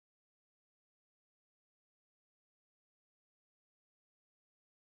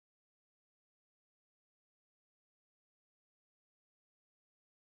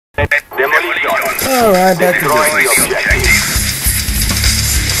Alright, back to business.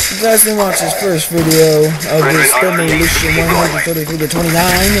 You guys didn't watch this first video of this Demolition 133 to 29.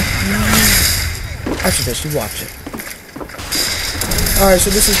 Actually, you should watch it. Alright,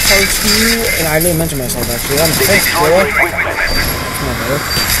 so this is part 2, and I didn't mention myself actually. I'm the first girl.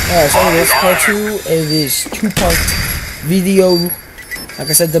 Alright, so this part 2 of this 2-part video.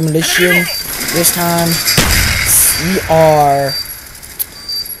 Like I said, Demolition. This time, we are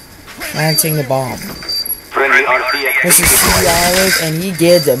planting the bomb. This is CVisland, and he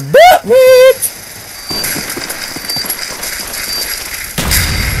gets a butt whipped.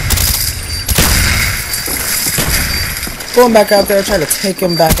 Going back out there, try to take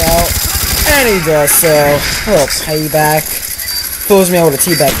him back out, and he does so. A little payback. Fools me able to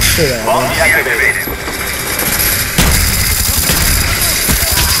teabag the shit out of him.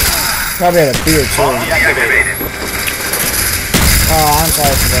 Probably had a beer too. Oh, I'm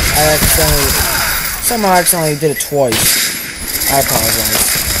sorry for this. Somehow accidentally did it twice. I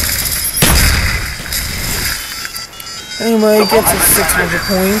apologize. Anyway, he gets his 600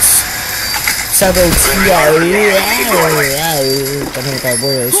 points. Saboteur. Don't know what that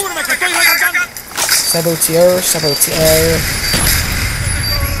word is. Saboteur.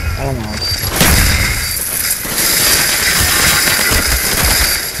 I don't know.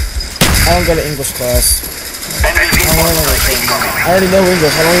 I don't go to English class. I already know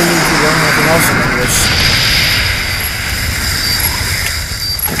English. I don't even need to learn anything else in English.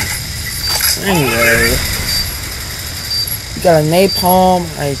 Anyway, we got a napalm.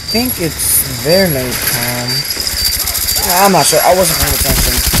 I think it's their napalm. I'm not sure. I wasn't paying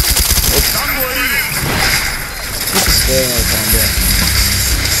attention. I think it's their napalm, yeah.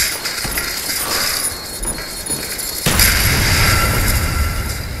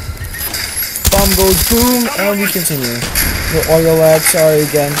 Bomb goes boom, and we continue. No audio lag, sorry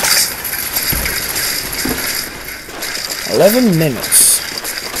again. 11 minutes.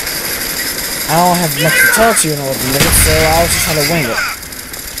 I don't have much to talk to you in 11 minutes, so I'll just try to wing it.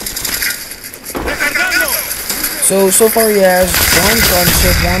 So far he has 1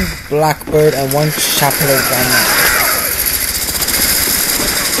 gunship, 1 blackbird, and 1 chapeau gun.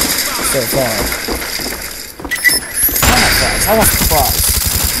 So far. I want fries.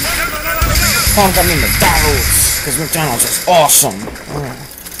 Punk got me McDonald's, because McDonald's is awesome.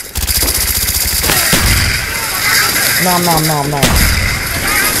 Nom nom nom nom.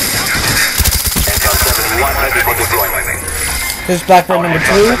 Here's Blackbird number 2.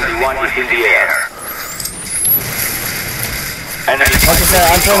 Like I said,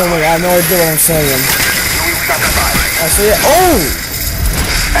 I'm trying to win. I have no idea what I'm saying. I see it. Oh!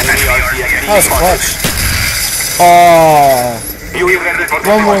 That was clutch. Oh. 1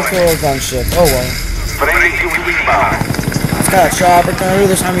 more kill gunship. Oh well. It's got a chopper gunner.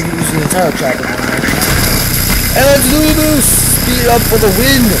 This time we can use the entire chopper gunner. And let's do this! Speed up for the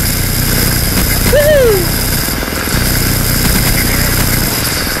win! Woohoo!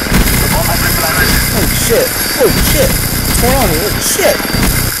 Holy shit. Holy shit. What's going on here? Holy shit.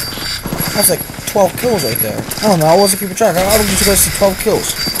 That's like 12 kills right there. I don't know. I wasn't keeping track. I don't think you guys see 12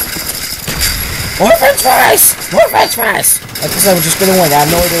 kills. More french fries! More french fries! Like I said, we're just gonna win. I have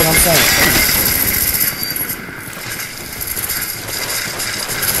no idea what I'm saying.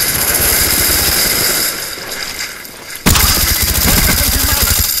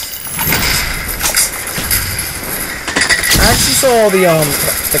 I actually saw the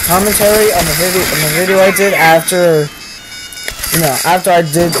commentary on the video I did after, after I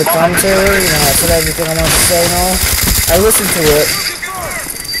did the commentary, I said everything I wanted to say and all. I listened to it.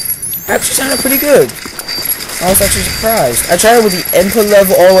 Actually sounded pretty good. I was actually surprised. I tried it with the input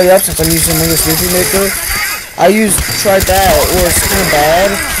level all the way up since I'm using Windows Movie Maker. Tried that. It was kind of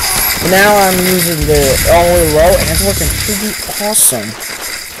bad. But now I'm using the all the way low and it's working pretty awesome.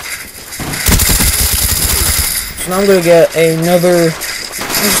 So now I'm gonna get another.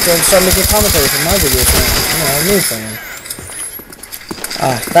 I'm just gonna start making commentary for my videos now. A new thing.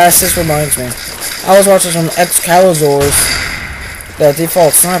 That just reminds me. I was watching some Excalibur's. The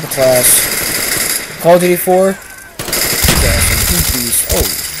default sniper class. Call of Duty 4. Oh,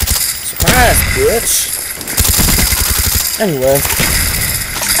 surprise, bitch. Anyway,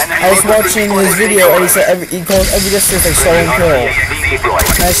 I was watching his video and he said he calls every distance like stolen kill. And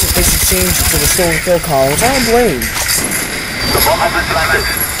I said they should change it to the stolen kill column, which I don't blame.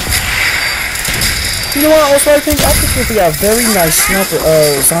 You know what? Also, I think it would be a very nice sniper,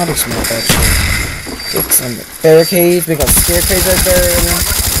 zombie smoke actually. With some barricades, we got staircase right there. I mean,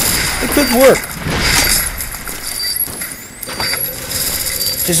 it could work.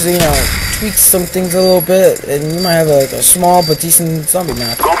 Just tweak some things a little bit, and you might have a small but decent zombie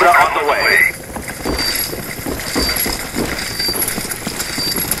map. Cobra on the way.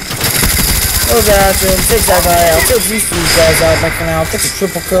 Goes after him, takes that guy out, takes these three guys out, making out, gets a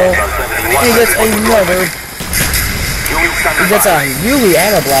triple kill, and he gets another. He gets a Yui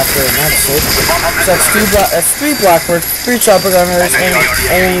and a Blackbird, not so. So that's three Blackbirds, three Chopper Gunners, and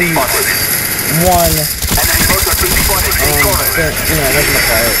only one. You know, making a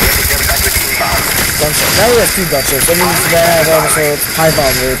fire. Now we have two gunships. That means that also high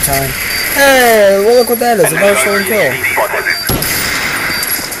bomb every time. Hey, well look what that is, another stolen kill.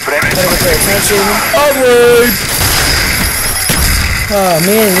 Gotta get their attention. Upward! Oh,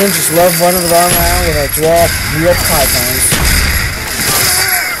 me and Lynn just love running around with our real pythons.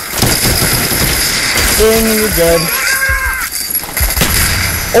 Ding, you're good.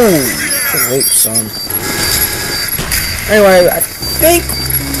 Oh, great, son. Anyway, I think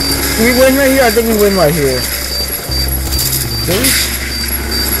we win right here. I think we win right here. Do we?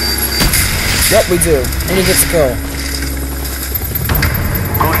 Yep, we do. And he gets a kill.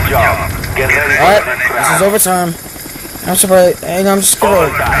 Good job. Alright, this is overtime. I'm surprised, and I'm just gonna.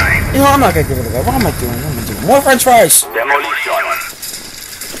 You know, I'm not gonna give it away. What am I doing? What am I doing? More French fries! Demolition.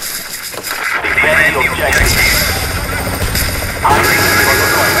 Defend the objective.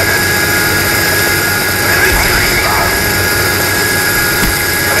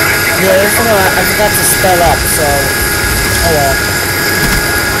 Yeah, this one I forgot to spell up, so. Oh well.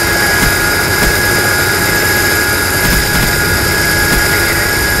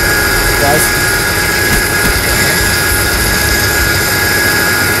 Guys.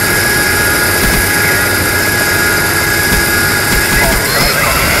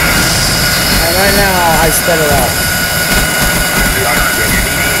 And right now, I spell it out.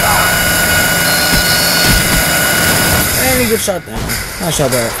 And he gets shot down. Not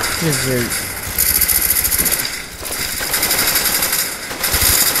shot down. He's great.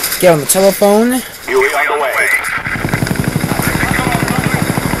 Get on the telephone. You are on the way.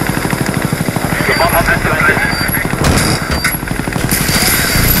 The bomb has been planted.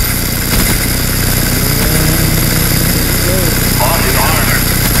 Bomb is armed.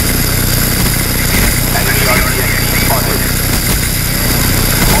 Enemy RTX spotted.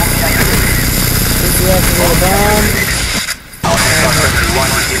 Bomb activated. Did you have to get a bomb? Our helicopter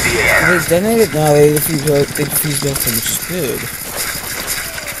 1 in the air. They detonated? No, they defused both of them, which is good.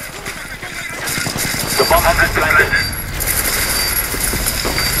 The bomb has been planted.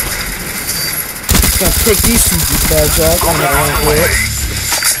 Just gonna pick these two guys up. I'm not going for it.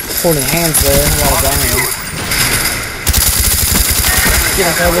 Holding hands there while dying.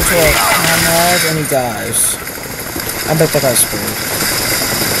 Get him over to a comrade and he dies. I bet that guy's screwed.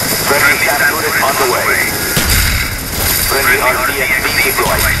 Friendly capture on the way. Friendly RTX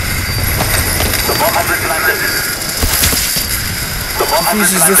deployed. The bomb has been planted. The bomb has been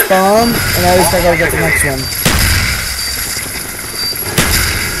Uses planted. this bomb, and at least I gotta get the next one.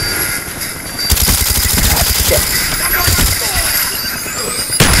 Ah, shit.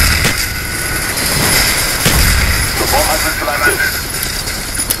 The bomb has been planted.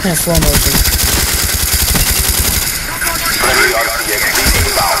 Yeah, slow motion. Friendly RTX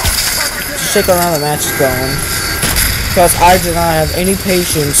inbound. Just check on how the match is going. Because I did not have any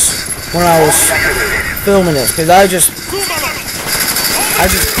patience when I was filming this. Because I just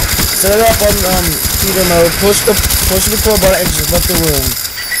set it up on theater mode, push the record button, and just left the room.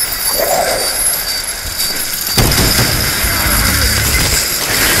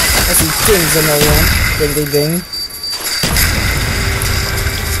 I see dings in the room. Ding, ding, ding.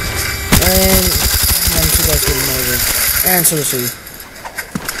 And two guys getting murdered. And so does he.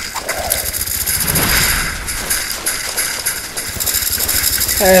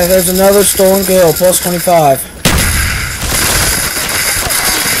 Hey, there's another stolen kill, plus 25.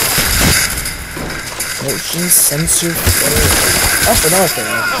 Motion sensor fail. That's another thing.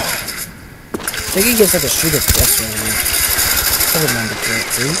 I think he gets like a shooter plus right now. I remember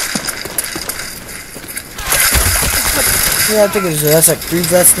correctly. Yeah, I think it's, that's like 3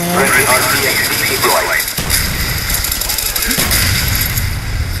 deaths now. Friendly RTX deployed.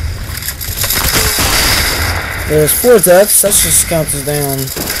 There's 4 deaths, that just counts as down.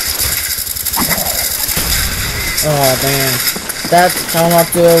 Oh man. That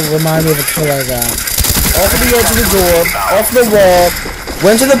helicopter reminded me of a kill I got. Off of the edge of the door, off the wall,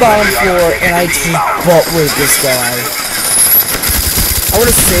 went to the bottom floor, and I just butt raped this guy. I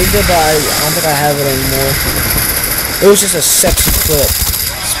would have saved it, but I don't think I have it anymore. It was just a sexy clip.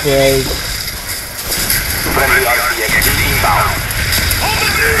 Spray. Friendly RTX inbound.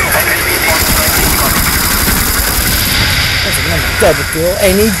 That's another double kill,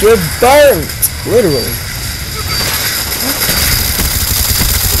 and he get burnt! Literally.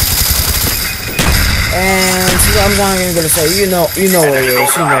 And see, I'm not even gonna say, you know what it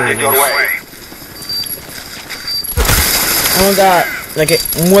is, you know what it is. only got like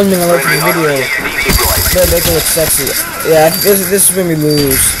 1 minute left in the video. Better make it look sexy. Yeah, this is when we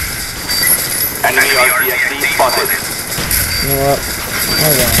lose. Enemy RCXD spotted. You know what?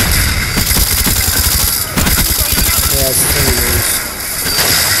 Hold on. Yeah, this is when we lose.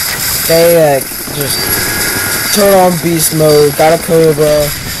 Okay, just turn on beast mode. Got a Cobra.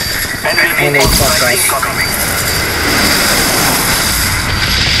 And they fucked us.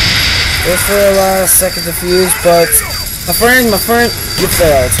 Wait for a last second to fuse, but my friend, you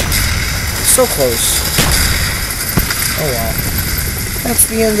failed. So close. Oh wow. That's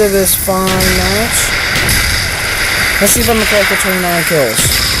the end of this fine match. Let's see if I'm correct with 29 kills.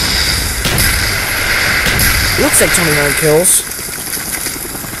 Looks like 29 kills.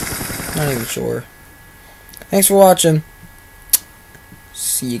 Not even sure. Thanks for watching.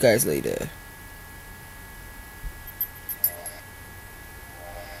 See you guys later.